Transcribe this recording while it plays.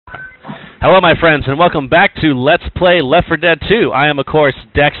Hello, my friends, and welcome back to Let's Play Left 4 Dead 2. I am, of course,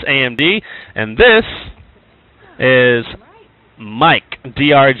 DexAMD, and this is Mike,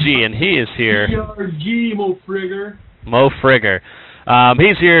 DRG, and he is here. DRG, Mo Frigger. Mo Frigger.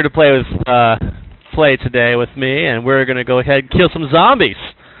 He's here to play today with me, and we're going to go ahead and kill some zombies.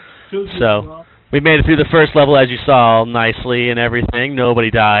 So, we made it through the first level, as you saw, nicely and everything.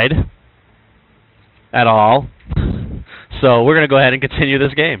 Nobody died. At all. So, we're going to go ahead and continue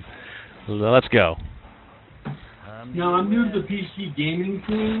this game. Let's go. Now, I'm new to the PC gaming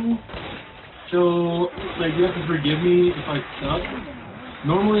scene, so like you have to forgive me if I suck.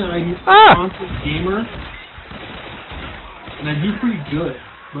 Normally, I'm a constant gamer, and I do pretty good,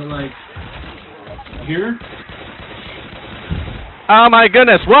 but like here. Oh my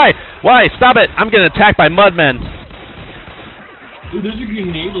goodness! Why? Why? Stop it! I'm getting attacked by mudmen. Dude, there's a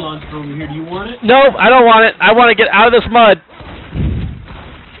grenade launcher over here. Do you want it? No, I don't want it. I want to get out of this mud.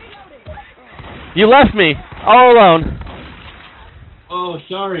 You left me all alone. Oh,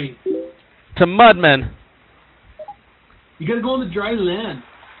 sorry. To mudmen. You gotta go on the dry land.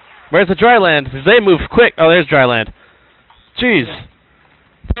 Where's the dry land? Because they move quick. Oh, there's dry land. Jeez.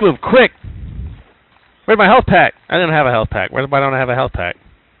 They move quick. Where's my health pack? I didn't have a health pack. Why don't I have a health pack?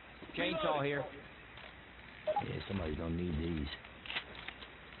 Chainsaw here. Yeah, somebody's gonna need these.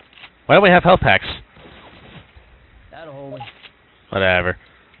 Why don't we have health packs? That'll hold me. Whatever.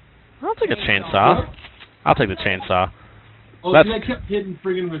 I'll take a chainsaw. I'll take the chainsaw. Oh, I kept hitting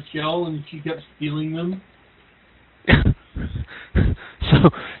friggin' Rochelle and she kept stealing them. So,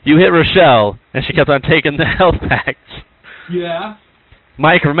 you hit Rochelle and she kept on taking the health packs. Yeah.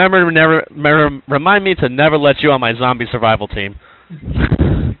 Mike, remind me to never let you on my zombie survival team.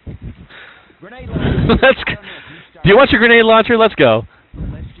 Let's go. Do you want your grenade launcher? Let's go.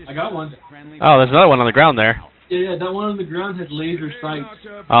 I got one. Oh, there's another one on the ground there. Yeah, that one on the ground has laser sights.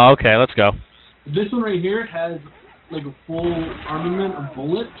 Oh, okay, let's go. This one right here has like a full armament of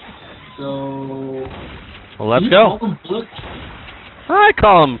bullets. So, well, let's go. Call them bullets? I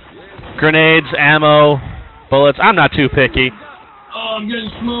call them grenades, ammo, bullets. I'm not too picky. Oh, I'm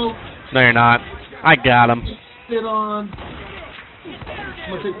getting smoked. No, you're not. I got him. Spit on.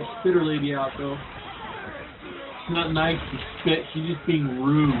 I'm gonna take the spitter lady out though. It's not nice to spit. She's just being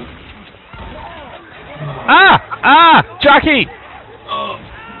rude. Jockey! Oh.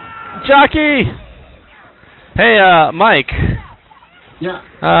 Jockey! Hey, Mike.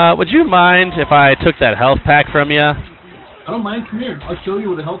 Yeah. Would you mind if I took that health pack from you? I don't mind. Come here. I'll show you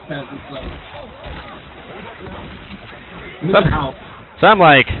what a health pack looks like. So I'm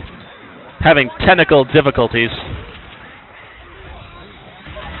like having technical difficulties.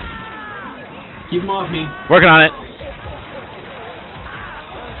 Keep them off me. Working on it.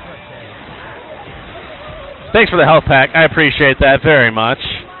 Thanks for the health pack. I appreciate that very much.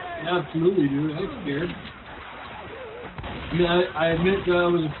 Yeah, absolutely, dude. I was scared. I mean, I admit that I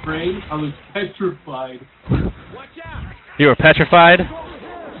was afraid. I was petrified. You were petrified?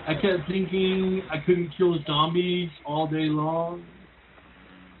 I kept thinking I couldn't kill zombies all day long.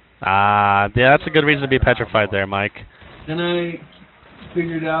 Yeah, that's a good reason to be petrified there, Mike. Then I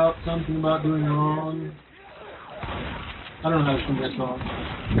figured out something about doing wrong. I don't know how to sing that song.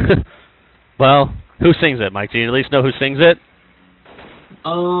 Well, who sings it, Mike? Do you at least know who sings it?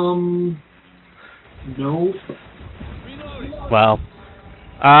 No. Well,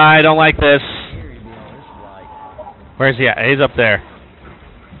 I don't like this. Where's he at? He's up there.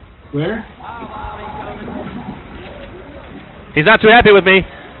 Where? He's not too happy with me.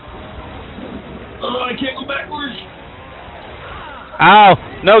 Oh, I can't go backwards. Ow!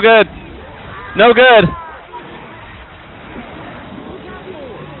 No good. No good.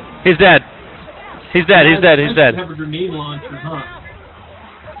 He's dead. He's dead. He's dead. He's dead. Have a grenade launcher, huh?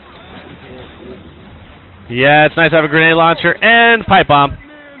 Yeah, it's nice to have a grenade launcher and pipe bomb.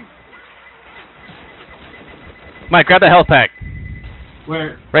 Mike, grab the health pack.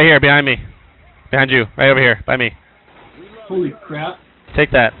 Where? Right here, behind me. Behind you. Right over here, by me. Holy crap.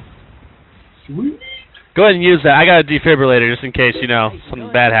 Take that. Sweet. Go ahead and use that. I got a defibrillator just in case, you know,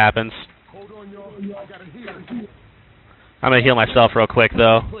 something bad happens. I'm going to heal myself real quick,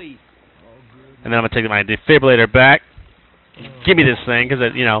 though. And then I'm going to take my defibrillator back. Give me this thing,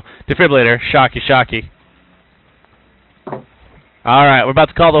 because, you know, defibrillator, shocky, shocky. Alright, we're about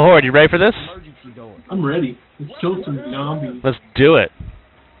to call the horde. You ready for this? I'm ready. Let's kill some zombies. Let's do it.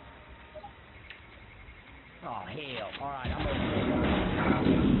 Oh, hell. All right,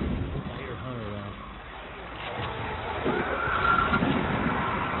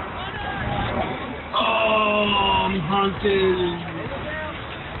 Oh, I'm haunted.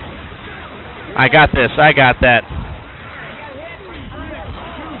 I got this. I got that.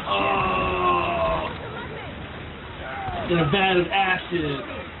 Oh. In a vat of acid.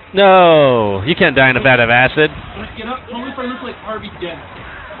 No, you can't die in a vat of acid. Get up. Only if I look like Harvey Dent.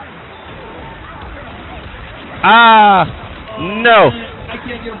 Ah, no. I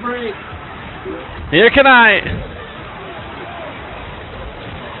can't get a break. Neither can I.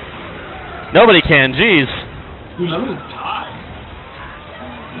 Nobody can, jeez. Dude, I'm gonna die.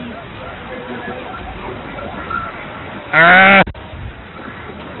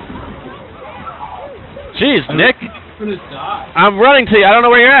 Jeez, Nick. I'm gonna die. I'm running to you. I don't know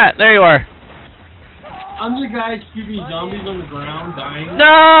where you're at. There you are. I'm the guy shooting zombies on the ground, dying.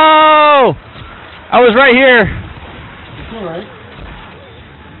 No! I was right here. It's alright.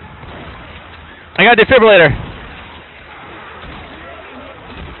 I got a defibrillator.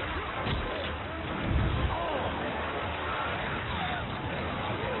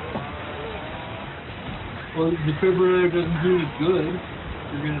 Well, the defibrillator doesn't do any good.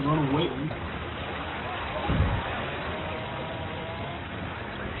 You're gonna run away.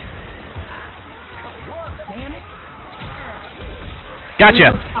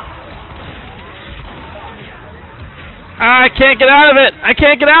 Gotcha. I can't get out of it. I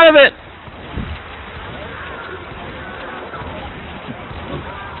can't get out of it.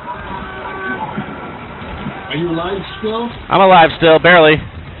 Are you alive still? I'm alive still, barely.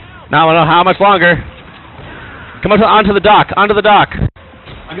 Now I don't know how much longer. Come onto the dock. Onto the dock.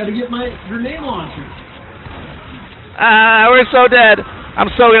 I gotta get my grenade launcher. Ah, we're so dead. I'm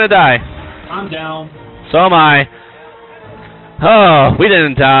so gonna die. I'm down. So am I. Oh, we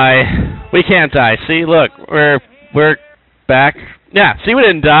didn't die. We can't die. See, look, we're back. Yeah, see, we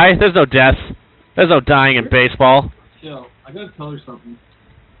didn't die. There's no death. There's no dying in baseball. Yo, I gotta tell her something.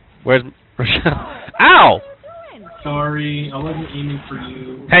 Where's Rochelle? Ow! Sorry, I wasn't aiming for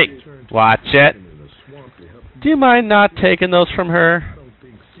you. Hey, watch it. Do you mind not taking those from her?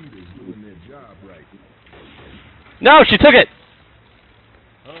 No, she took it.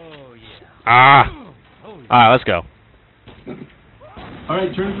 Ah. Alright, let's go.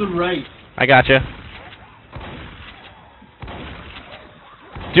 Alright, turn to the right. I gotcha.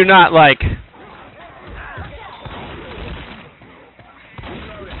 Do not like.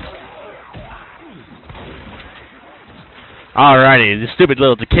 Alrighty, the stupid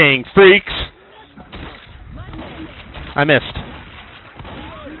little decaying freaks. I missed.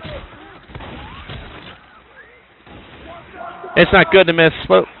 It's not good to miss.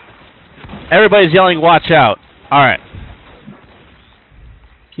 Whoa. Everybody's yelling, watch out. Alright.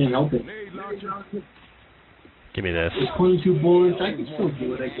 Can't help it. Give me this. It's 22 bullets. I can still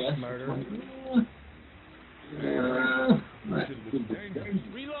do it, I guess.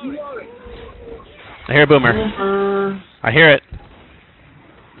 I hear a boomer. I hear it.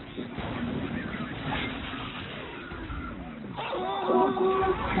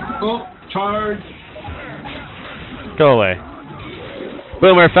 Oh, charge. Go away.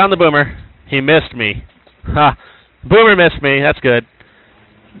 Boomer, found the boomer. He missed me. Ha. Boomer missed me. That's good.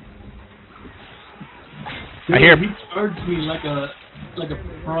 Dude, I hear. He charged me like a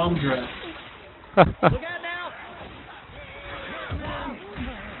prom dress. Look out now!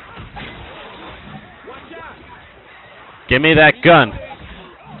 Give me that gun.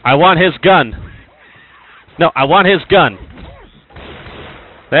 I want his gun. No, I want his gun.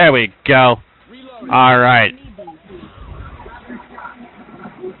 There we go. All right.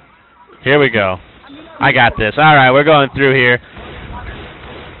 Here we go. I got this. All right, we're going through here.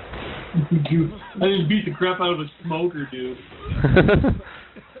 I just beat the crap out of a smoker, dude.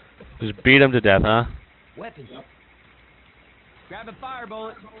 Just beat him to death, huh? Weapons. Grab a fire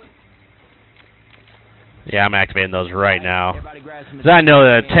bullet. Yeah, I'm activating those right now. Everybody grab some 'Cause I know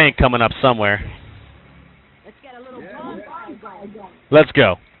there's a tank coming up somewhere. Let's get a little bonfire going. Let's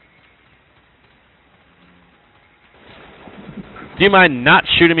go. Do you mind not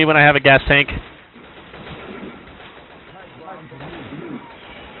shooting me when I have a gas tank?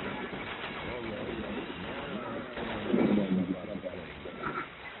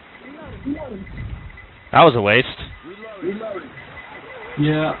 That was a waste.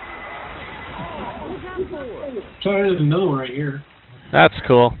 Yeah. Sorry, there's another one right here. That's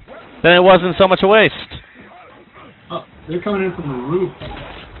cool. Then it wasn't so much a waste. Oh, they're coming in from the roof.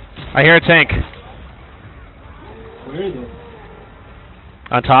 I hear a tank. Where is it?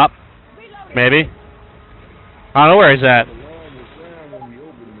 On top? Maybe. I don't know where he's at.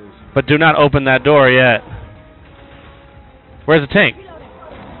 But do not open that door yet. Where's the tank?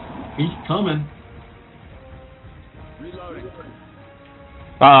 He's coming.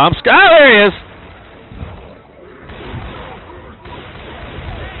 Oh, I'm there he is.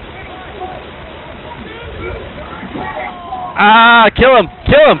 Ah, kill him!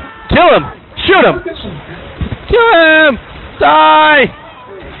 Kill him! Kill him! Shoot him! Kill him! Die!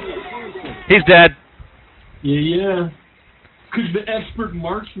 He's dead. Yeah. Cause the expert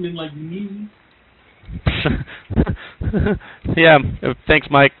marksman like me. Yeah. Thanks,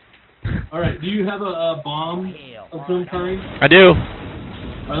 Mike. All right. Do you have a bomb of some kind? I do. All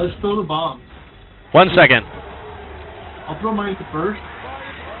right. Let's throw the bomb. 1 second. I'll throw mine first.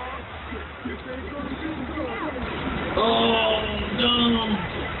 Oh no!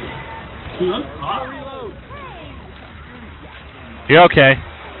 Dude, I'm hot. You're okay.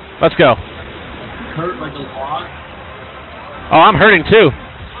 Let's go. Hurt like a lot. Oh, I'm hurting too.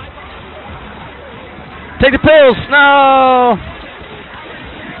 Take the pills. No.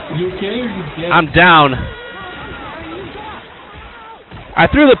 You okay or you dead? I'm down. I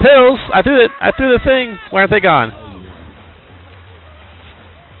threw the pills. I threw the thing. Where aren't they gone?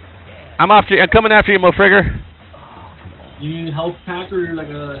 I'm coming after you, Mo Frigger. You need a health pack or like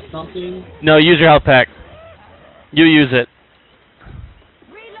a something? No, use your health pack. You use it.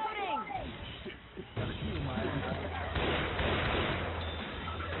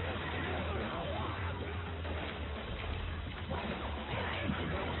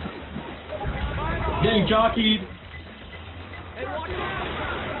 Getting jockeyed.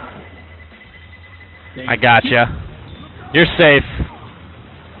 I gotcha. You're safe.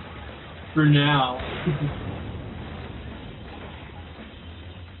 For now.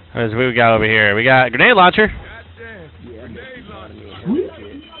 What do we got over here? We got a grenade launcher.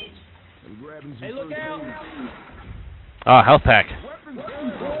 Hey, look out! Oh, health pack.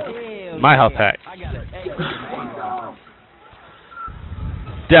 My health pack. I got it. Hey.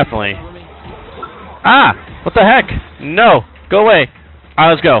 Definitely. Ah! What the heck? No. Go away.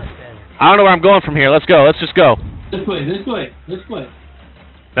 Alright, let's go. I don't know where I'm going from here. Let's go. Let's just go. This way, this way, this way.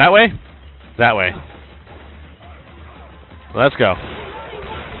 That way? That way. Let's go.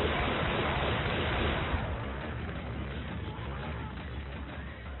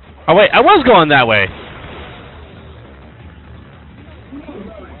 Oh, wait. I was going that way.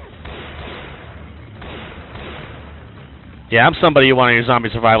 Yeah, I'm somebody you want on your zombie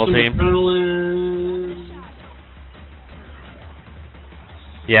survival team. Adrenaline.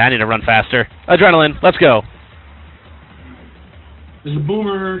 Yeah, I need to run faster. Adrenaline. Let's go. There's a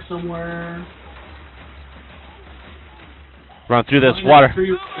boomer somewhere. Run through this water.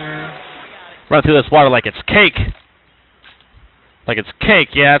 Run through this water like it's cake. Like it's cake.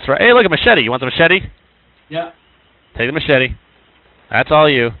 Yeah, that's right. Hey, look, a machete. You want the machete? Yeah. Take the machete. That's all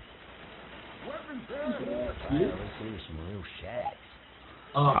you.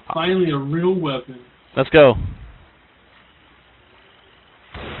 Finally a real weapon. Let's go.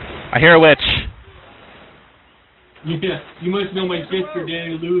 I hear a witch. Yeah, you must know my sister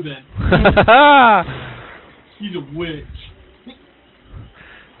Danny Lou then. She's a witch.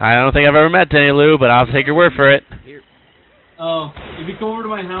 I don't think I've ever met Danny Lou, but I'll take your word for it. Oh, if you come over to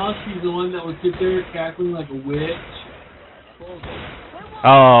my house, she's the one that would sit there cackling like a witch.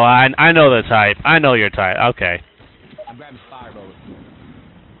 Oh, I know the type. I know your type. Okay. I'm grabbing fire bullets.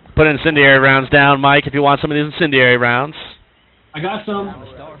 Put incendiary rounds down, Mike, if you want some of these incendiary rounds. I got some. I'm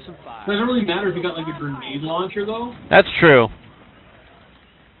gonna start some fire. Doesn't really matter if you got like a grenade launcher though. That's true.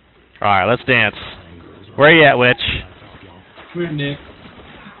 Alright, let's dance. Where are you at, witch? Come here, Nick.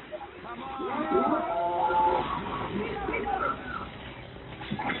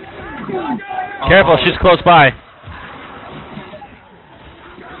 Careful, she's close by.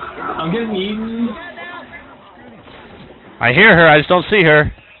 I'm getting eaten. I hear her, I just don't see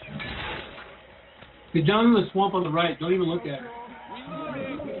her. Get down in the swamp on the right. Don't even look at her.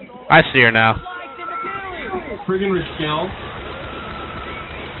 I see her now. Friggin' Rochelle.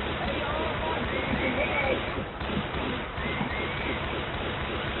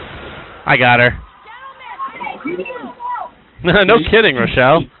 I got her. No kidding,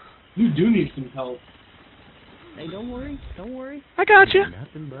 Rochelle. You do need some help. Hey, don't worry. Don't worry. I got you.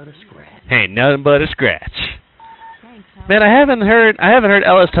 Nothing but a scratch. Ain't nothing but a scratch. Thanks, Howard. Man, I haven't heard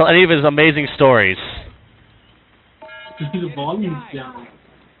Ellis tell any of his amazing stories. The volume's down.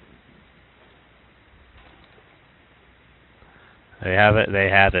 They have it. They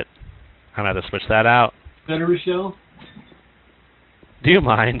have it. I'm gonna have to switch that out. Better, Rochelle? Do you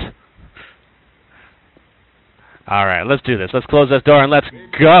mind? All right, let's do this. Let's close this door and let's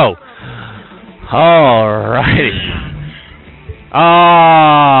go. Alrighty.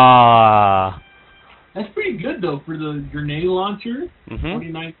 Ah. That's pretty good though for the grenade launcher.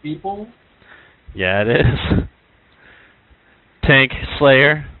 49 people. Yeah, it is. Tank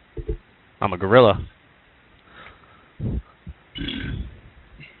Slayer. I'm a gorilla.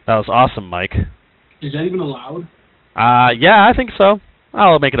 That was awesome, Mike. Is that even allowed? Yeah, I think so.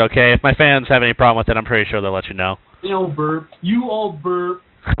 I'll make it okay. If my fans have any problem with it, I'm pretty sure they'll let you know. They all burp. You all burp.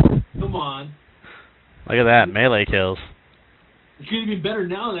 Come on. Look at that, melee kills. It could be better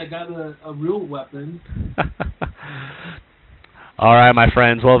now that I got a real weapon. All right, my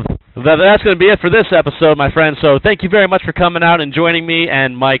friends. Well, that's going to be it for this episode, my friends. So thank you very much for coming out and joining me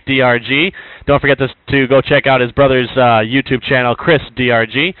and Mike DRG. Don't forget to go check out his brother's YouTube channel, Chris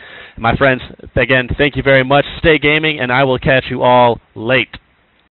DRG. My friends, again, thank you very much. Stay gaming, and I will catch you all late.